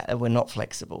rants about that we're not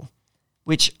flexible,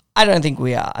 which I don't think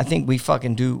we are. I think we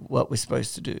fucking do what we're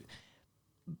supposed to do.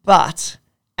 But,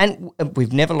 and we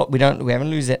don't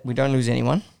lose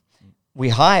anyone. We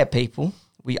hire people.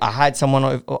 I hired someone,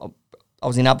 I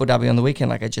was in Abu Dhabi on the weekend,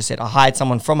 like I just said. I hired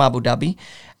someone from Abu Dhabi,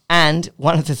 and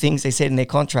one of the things they said in their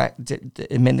contract, to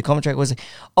amend the contract, was,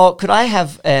 oh, could I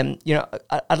have,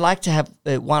 I'd like to have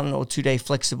 1 or 2 day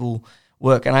flexible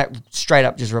work. And I straight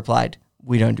up just replied,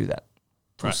 we don't do that.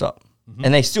 Full stop. Mm-hmm.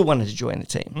 And they still wanted to join the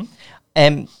team.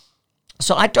 Mm-hmm.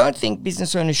 So I don't think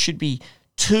business owners should be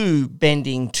too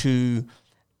bending to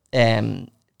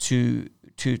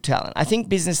talent. I think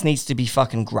business needs to be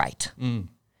fucking great.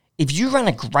 If you run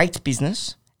a great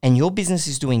business and your business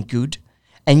is doing good,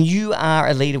 and you are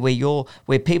a leader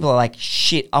where people are like,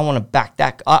 shit, I want to back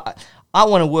that. I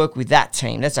want to work with that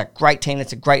team. That's a great team.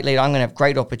 That's a great leader. I'm going to have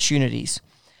great opportunities.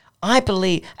 I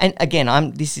believe, and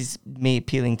again, this is me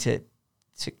appealing to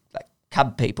like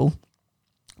Cub people,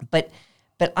 but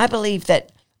I believe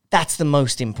that that's the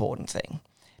most important thing,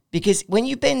 because when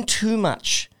you bend too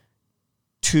much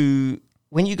to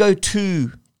when you go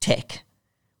to tech,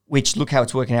 which look how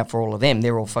it's working out for all of them.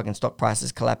 They're all fucking stock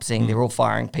prices collapsing. They're all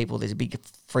firing people. There's a big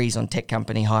freeze on tech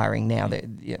company hiring now.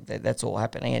 That's all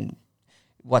happening. And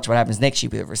watch what happens next year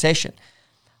with a recession.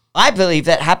 I believe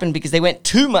that happened because they went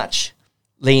too much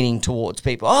leaning towards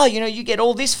people. Oh, you get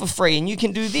all this for free and you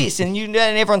can do this and and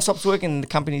everyone stops working and the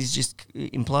companies just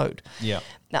implode. Yeah.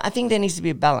 Now, I think there needs to be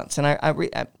a balance. And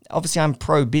obviously I'm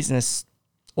pro-business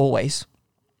always,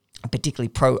 particularly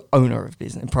pro-owner of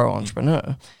business,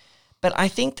 pro-entrepreneur. But I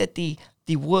think that the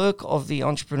work of the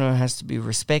entrepreneur has to be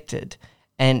respected,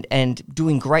 and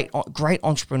doing great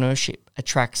entrepreneurship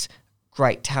attracts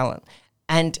great talent.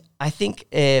 And I think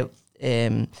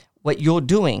what you're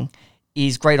doing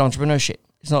is great entrepreneurship.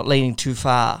 It's not leaning too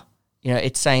far.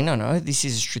 It's saying, no, this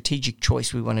is a strategic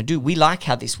choice we want to do. We like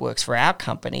how this works for our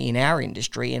company in our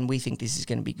industry, and we think this is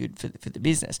going to be good for the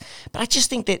business. But I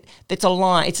just think that's a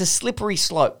line. It's a slippery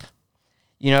slope.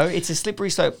 It's a slippery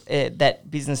slope that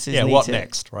businesses need what to...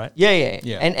 next, right? Yeah.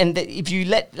 And if you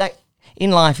let,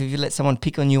 in life, if you let someone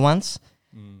pick on you once,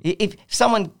 if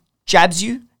someone jabs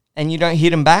you and you don't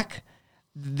hit them back,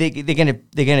 they're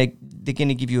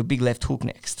gonna give you a big left hook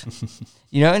next.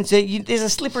 And so there's a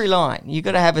slippery line. You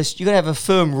got to have a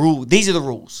firm rule. These are the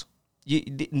rules.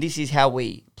 This is how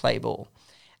we play ball.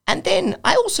 And then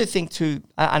I also think too.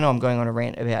 I know I'm going on a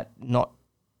rant about not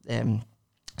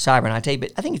cyber and IT,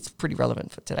 but I think it's pretty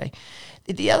relevant for today.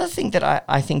 The other thing that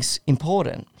I think is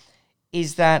important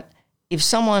is that if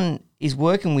someone is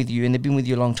working with you and they've been with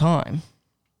you a long time,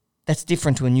 that's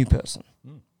different to a new person.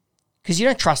 Because you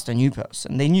don't trust a new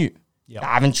person. They're new. Yep.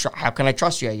 How can I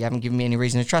trust you? You haven't given me any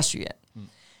reason to trust you yet.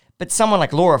 But someone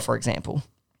like Laura, for example,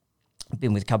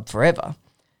 been with Cub forever,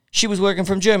 she was working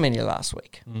from Germany last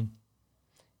week.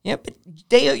 Yeah, but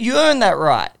you earned that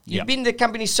right. You've been in the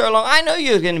company so long. I know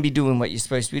you're going to be doing what you're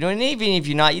supposed to be doing. And even if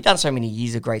you're not, you've done so many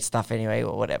years of great stuff anyway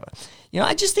or whatever.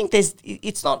 I just think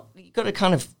it's not, you've got to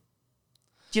kind of,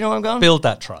 do you know where I'm going? Build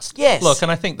that trust. Yes. Look,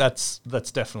 and I think that's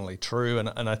definitely true.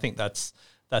 And I think that's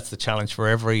the challenge for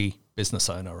every business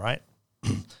owner, right?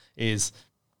 Is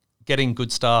getting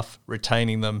good staff,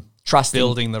 retaining them,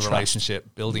 building the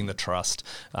relationship, building the trust,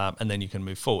 and then you can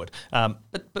move forward.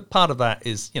 But part of that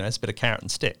is, it's a bit of carrot and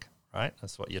stick, right?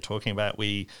 That's what you're talking about.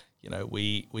 We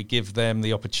give them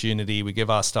the opportunity, we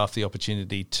give our staff the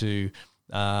opportunity to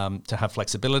have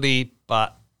flexibility,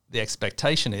 but the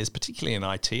expectation is, particularly in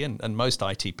IT, and most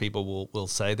IT people will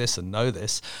say this and know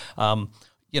this,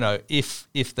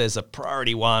 if there's a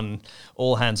priority one,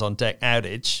 all hands on deck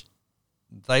outage,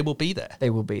 they will be there.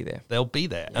 They'll be there,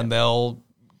 yep. And they'll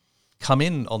come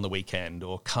in on the weekend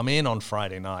or come in on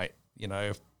Friday night,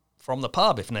 from the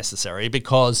pub if necessary,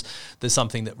 because there's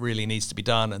something that really needs to be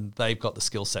done and they've got the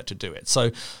skill set to do it.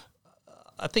 So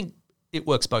I think it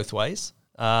works both ways.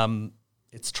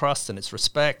 It's trust and it's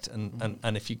respect,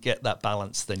 and if you get that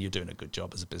balance, then you're doing a good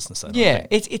job as a business owner. Yeah,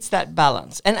 it's that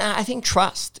balance. And I think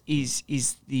trust is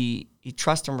the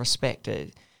trust and respect.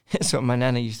 That's what my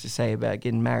nana used to say about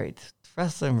getting married.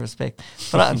 Trust and respect.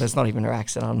 But that's not even her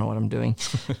accent. I don't know what I'm doing.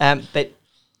 But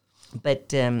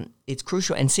it's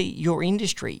crucial. And see, your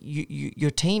industry, your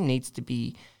team needs to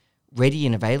be ready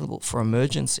and available for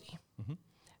emergency. Mm-hmm.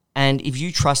 And if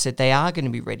you trust that they are going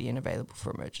to be ready and available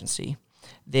for emergency,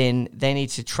 then they need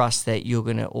to trust that you're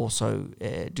going to also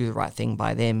do the right thing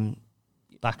by them.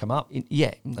 Back them up. In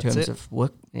terms of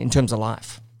work, in terms of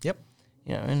life. Yep.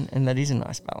 And that is a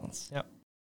nice balance. Yep.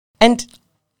 And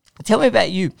tell me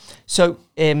about you. So,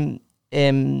 have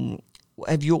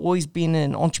you always been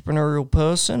an entrepreneurial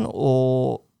person,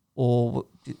 or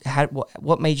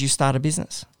what made you start a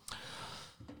business?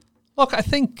 Look, I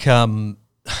think I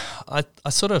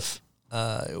sort of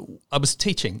I was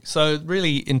teaching. So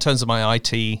really, in terms of my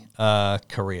IT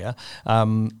career,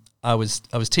 I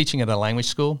was teaching at a language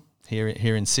school here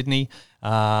in Sydney.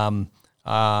 I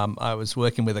was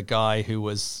working with a guy who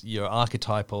was your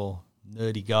archetypal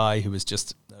nerdy guy who was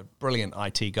just a brilliant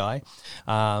IT guy,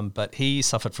 but he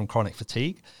suffered from chronic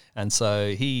fatigue, and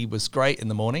so he was great in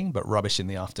the morning but rubbish in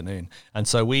the afternoon. And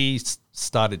so we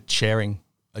started sharing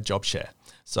a job share.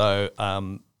 So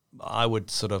I would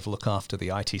sort of look after the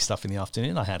IT stuff in the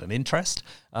afternoon. I had an interest,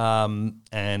 and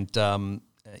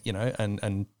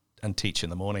teach in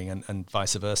the morning, and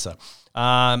vice versa.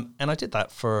 And I did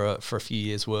that for a few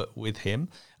years with him,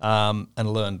 and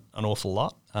learned an awful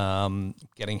lot,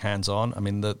 getting hands-on. I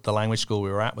mean, the language school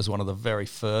we were at was one of the very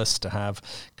first to have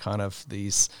kind of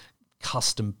these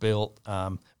custom-built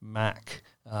Mac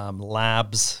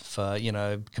labs for,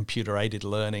 computer-aided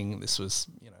learning. This was,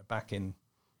 back in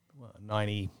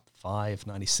 95,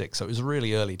 96. So it was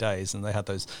really early days, and they had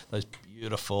those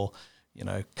beautiful,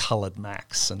 coloured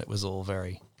Macs, and it was all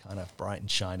very kind of bright and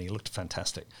shiny. It looked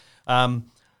fantastic. And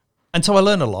so I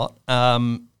learned a lot.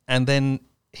 And then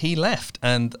he left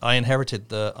and I inherited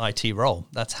the IT role.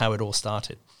 That's how it all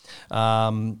started.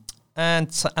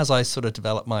 And so as I sort of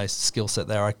developed my skill set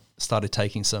there, I started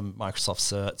taking some Microsoft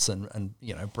certs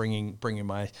and bringing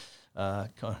my kind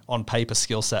of on paper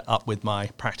skill set up with my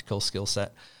practical skill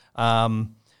set.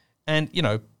 And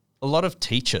a lot of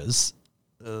teachers,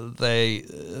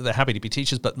 they're happy to be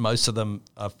teachers, but most of them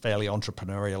are fairly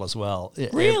entrepreneurial as well.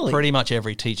 Really? Pretty much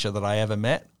every teacher that I ever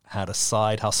met had a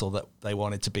side hustle that they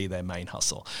wanted to be their main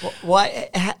hustle. Why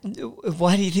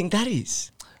do you think that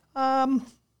is?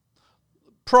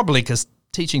 Probably because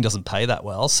teaching doesn't pay that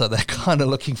well, so they're kind of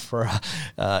looking for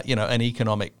an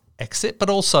economic exit. But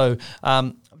also,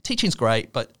 teaching's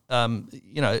great, but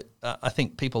I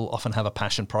think people often have a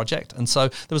passion project, and so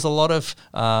there was a lot of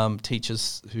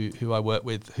teachers who I worked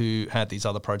with who had these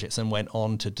other projects and went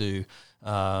on to do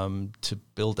to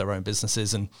build their own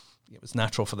businesses, and it was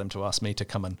natural for them to ask me to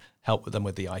come and help with them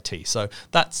with the IT. So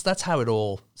that's how it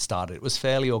all started. It was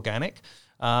fairly organic,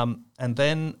 and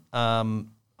then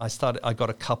I got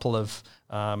a couple of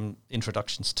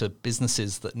introductions to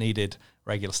businesses that needed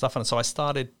regular stuff. And so I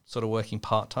started sort of working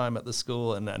part-time at the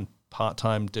school and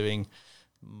part-time doing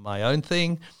my own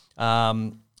thing.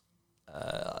 For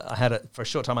a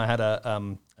short time, I had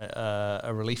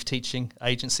a relief teaching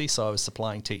agency. So I was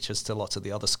supplying teachers to lots of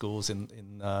the other schools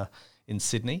in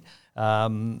Sydney.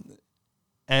 So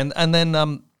then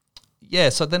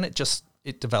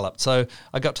it developed. So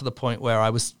I got to the point where I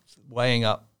was weighing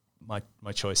up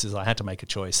my choices. I had to make a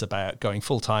choice about going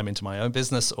full time into my own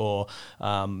business or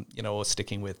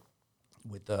sticking with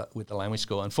the language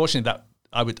school. Unfortunately,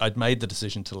 I'd made the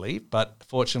decision to leave, but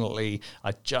fortunately,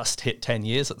 I just hit 10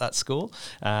 years at that school,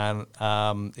 and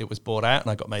it was bought out,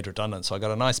 and I got made redundant. So I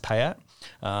got a nice payout.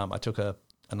 I took a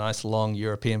nice long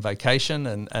European vacation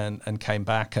and came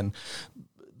back, and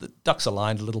the ducks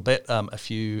aligned a little bit. A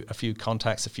few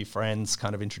contacts, a few friends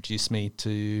kind of introduced me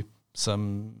to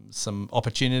some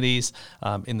opportunities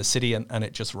in the city, and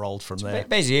it just rolled from there.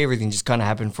 Basically, everything just kind of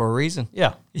happened for a reason.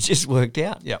 Yeah. It just worked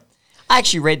out. Yeah. I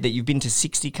actually read that you've been to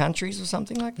 60 countries or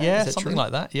something like that. Yeah, Is that something true?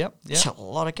 like that. Yep. That's a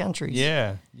lot of countries.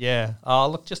 Yeah.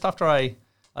 Look, just after I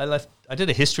left, I did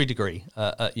a history degree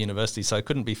at university, so I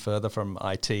couldn't be further from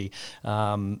IT.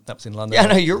 That was in London. Yeah,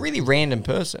 no, you're a really random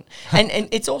person. And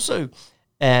it's also,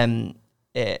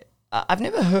 I've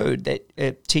never heard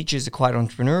that teachers are quite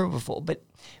entrepreneurial before, but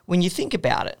when you think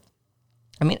about it,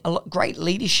 I mean, great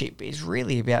leadership is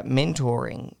really about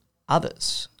mentoring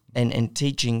others and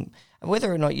teaching,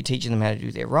 whether or not you're teaching them how to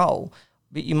do their role,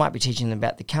 but you might be teaching them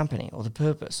about the company or the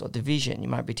purpose or the vision. You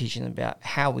might be teaching them about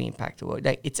how we impact the world.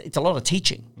 It's a lot of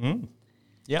teaching.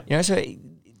 Yeah. So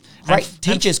great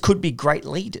teachers could be great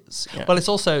leaders. Well, it's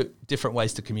also different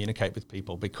ways to communicate with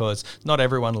people because not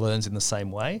everyone learns in the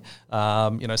same way.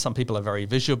 Some people are very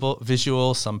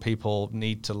visual. Some people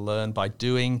need to learn by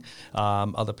doing.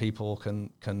 Other people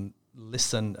can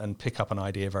listen and pick up an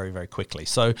idea very, very quickly.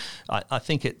 So I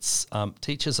think it's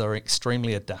teachers are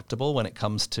extremely adaptable when it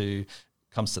comes to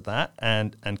that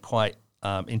and quite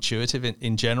intuitive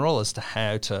in general as to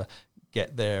how to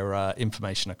get their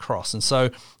information across. And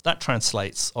so that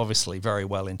translates obviously very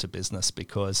well into business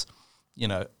because,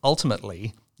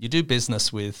 ultimately you do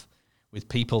business with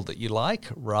people that you like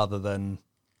rather than,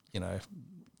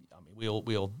 we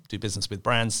all do business with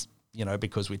brands,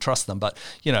 because we trust them. But,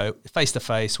 face to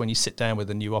face, when you sit down with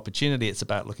a new opportunity, it's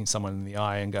about looking someone in the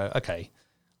eye and go, okay,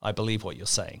 I believe what you're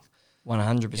saying.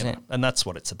 100%. And that's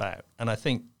what it's about. And I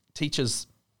think teachers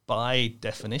by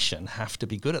definition have to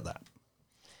be good at that.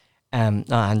 I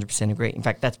 100% agree. In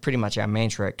fact, that's pretty much our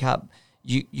mantra at Cub.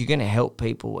 You're going to help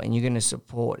people and you're going to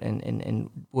support and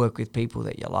work with people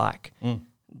that you like.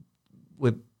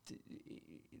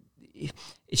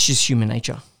 It's just human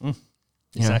nature.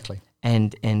 Exactly.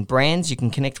 And brands, you can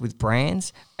connect with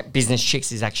brands. Business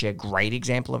Chicks is actually a great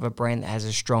example of a brand that has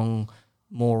a strong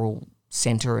moral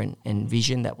center and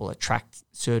vision that will attract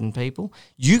certain people.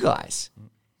 You guys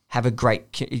have a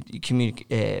great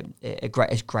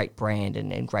great brand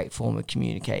and great form of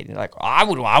communicating. Like I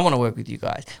want to work with you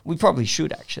guys. We probably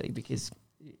should actually because,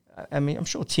 I'm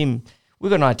sure Tim. We've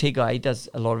got an IT guy. He does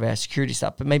a lot of our security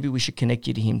stuff, but maybe we should connect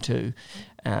you to him too,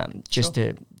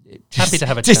 Sure. Happy to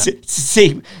have a chat.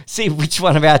 To see which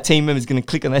one of our team members is going to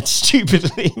click on that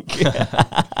stupid link.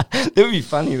 That would be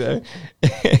funny though.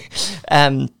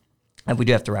 And we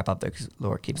do have to wrap up though because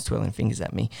Laura keeps twirling fingers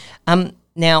at me.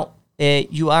 Now,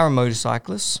 you are a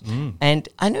motorcyclist, and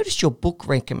I noticed your book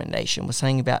recommendation was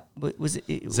saying about was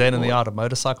it Zen and the Art of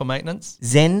Motorcycle Maintenance.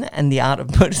 Zen and the Art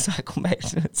of Motorcycle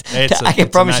Maintenance. I can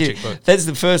promise you, book. that's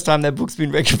the first time that book's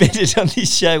been recommended on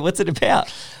this show. What's it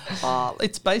about?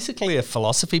 It's basically a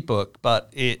philosophy book,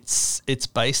 but it's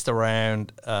based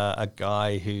around a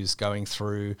guy who's going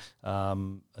through a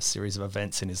series of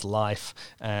events in his life,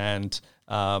 and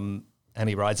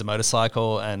he rides a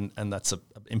motorcycle, and that's an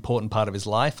important part of his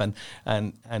life,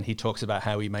 and he talks about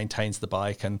how he maintains the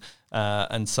bike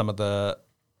and some of the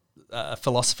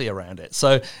philosophy around it.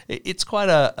 So it's quite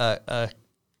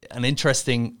an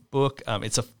interesting book.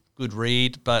 It's a good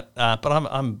read, but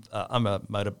I'm a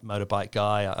motorbike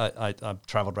guy. I've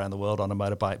traveled around the world on a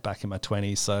motorbike back in my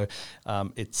 20s, so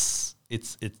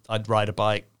I'd ride a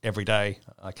bike every day.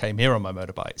 I came here on my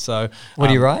motorbike. So what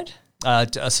do you ride?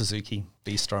 A Suzuki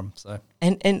B-Strom. So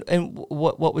and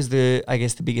what was the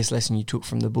biggest lesson you took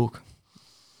from the book?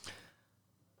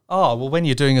 Oh, well, when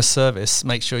you're doing a service,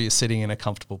 make sure you're sitting in a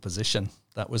comfortable position.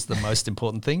 That was the most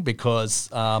important thing, because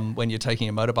when you're taking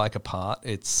a motorbike apart,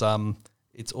 it's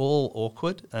all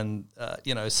awkward, and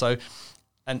so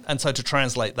to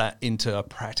translate that into a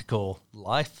practical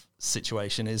life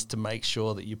situation is to make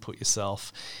sure that you put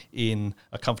yourself in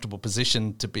a comfortable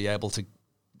position to be able to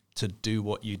do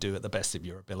what you do at the best of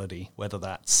your ability, whether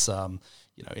that's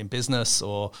in business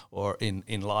or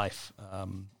in life.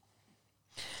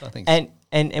 So I think.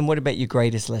 And what about your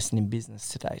greatest lesson in business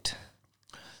to date?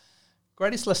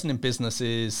 Greatest lesson in business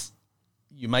is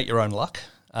you make your own luck.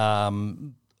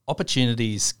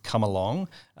 Opportunities come along,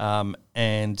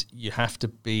 and you have to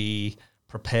be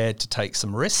prepared to take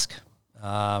some risk,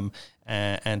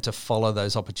 and to follow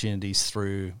those opportunities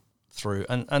through.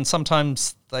 And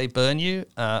sometimes they burn you,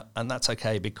 and that's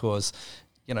okay, because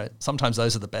sometimes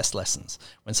those are the best lessons.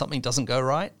 When something doesn't go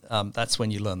right, that's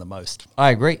when you learn the most. I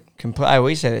agree. I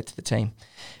always say that to the team.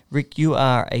 Rick, you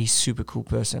are a super cool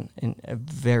person and a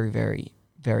very, very,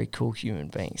 very cool human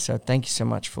being. So thank you so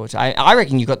much for it. I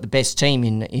reckon you got the best team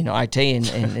in IT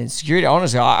and security.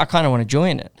 Honestly, I kind of want to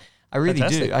join it. I really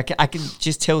Fantastic. do. I can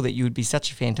just tell that you would be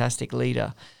such a fantastic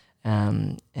leader.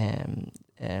 So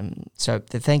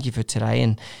thank you for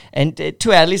today. And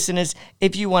to our listeners,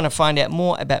 if you want to find out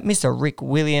more about Mr. Rick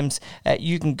Williams,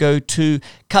 you can go to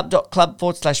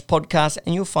cub.club/podcast,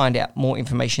 and you'll find out more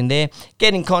information there.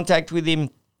 Get in contact with him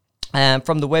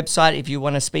from the website if you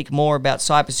want to speak more about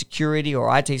cybersecurity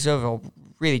or IT server, or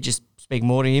really just speak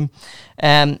more to him.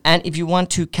 And if you want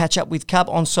to catch up with Cub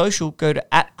on social, go to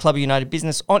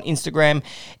 @ClubUnitedBusiness on Instagram.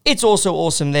 It's also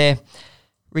awesome there.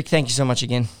 Rick, thank you so much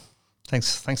again.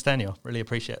 Thanks, Daniel. Really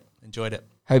appreciate it. Enjoyed it.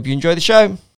 Hope you enjoy the show.